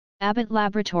Abbott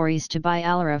Laboratories to buy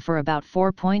Alere for about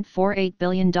 $4.48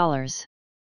 billion.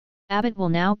 Abbott will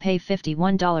now pay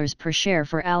 $51 per share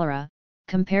for Alere,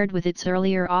 compared with its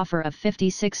earlier offer of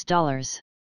 $56.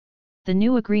 The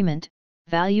new agreement,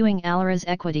 valuing Alere's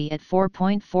equity at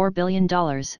 $4.4 billion,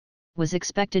 was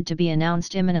expected to be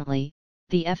announced imminently,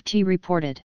 the FT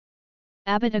reported.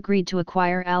 Abbott agreed to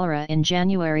acquire Alere in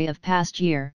January of past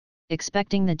year,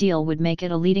 expecting the deal would make it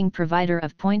a leading provider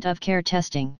of point-of-care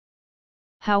testing.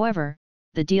 However,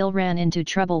 the deal ran into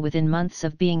trouble within months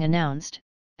of being announced,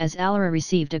 as Alere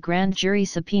received a grand jury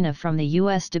subpoena from the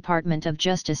U.S. Department of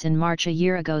Justice in March a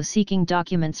year ago seeking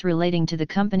documents relating to the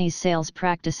company's sales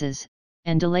practices,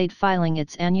 and delayed filing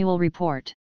its annual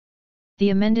report.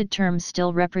 The amended terms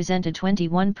still represent a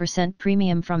 21%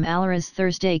 premium from Alere's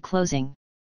Thursday closing.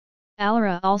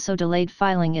 Alere also delayed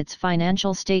filing its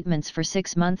financial statements for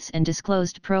 6 months and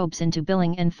disclosed probes into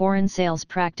billing and foreign sales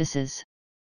practices.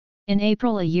 In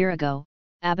April a year ago,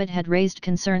 Abbott had raised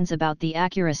concerns about the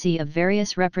accuracy of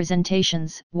various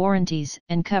representations, warranties,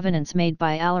 and covenants made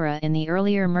by Alere in the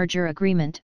earlier merger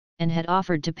agreement, and had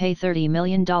offered to pay $30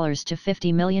 million to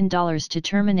 $50 million to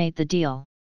terminate the deal.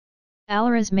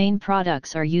 Alere's main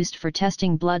products are used for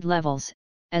testing blood levels,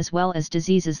 as well as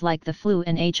diseases like the flu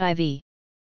and HIV.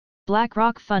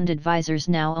 BlackRock Fund Advisors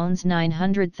now owns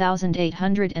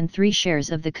 900,803 shares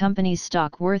of the company's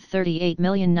stock worth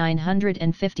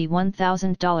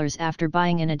 $38,951,000 after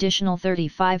buying an additional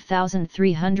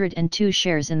 35,302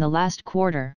 shares in the last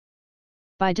quarter.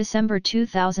 By December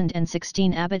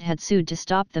 2016, Abbott had sued to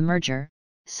stop the merger,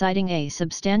 citing a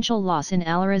substantial loss in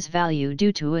Alere's value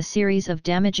due to a series of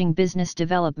damaging business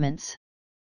developments.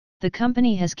 The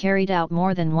company has carried out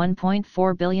more than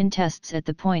 1.4 billion tests at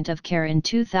the point of care in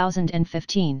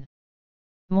 2015.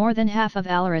 More than half of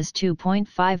Alere's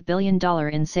 $2.5 billion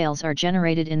in sales are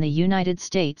generated in the United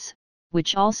States,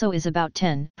 which also is about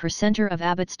 10% of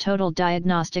Abbott's total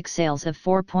diagnostic sales of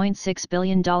 $4.6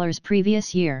 billion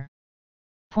previous year.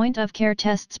 Point-of-care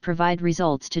tests provide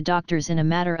results to doctors in a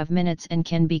matter of minutes and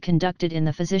can be conducted in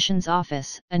the physician's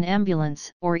office, an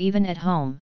ambulance, or even at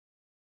home.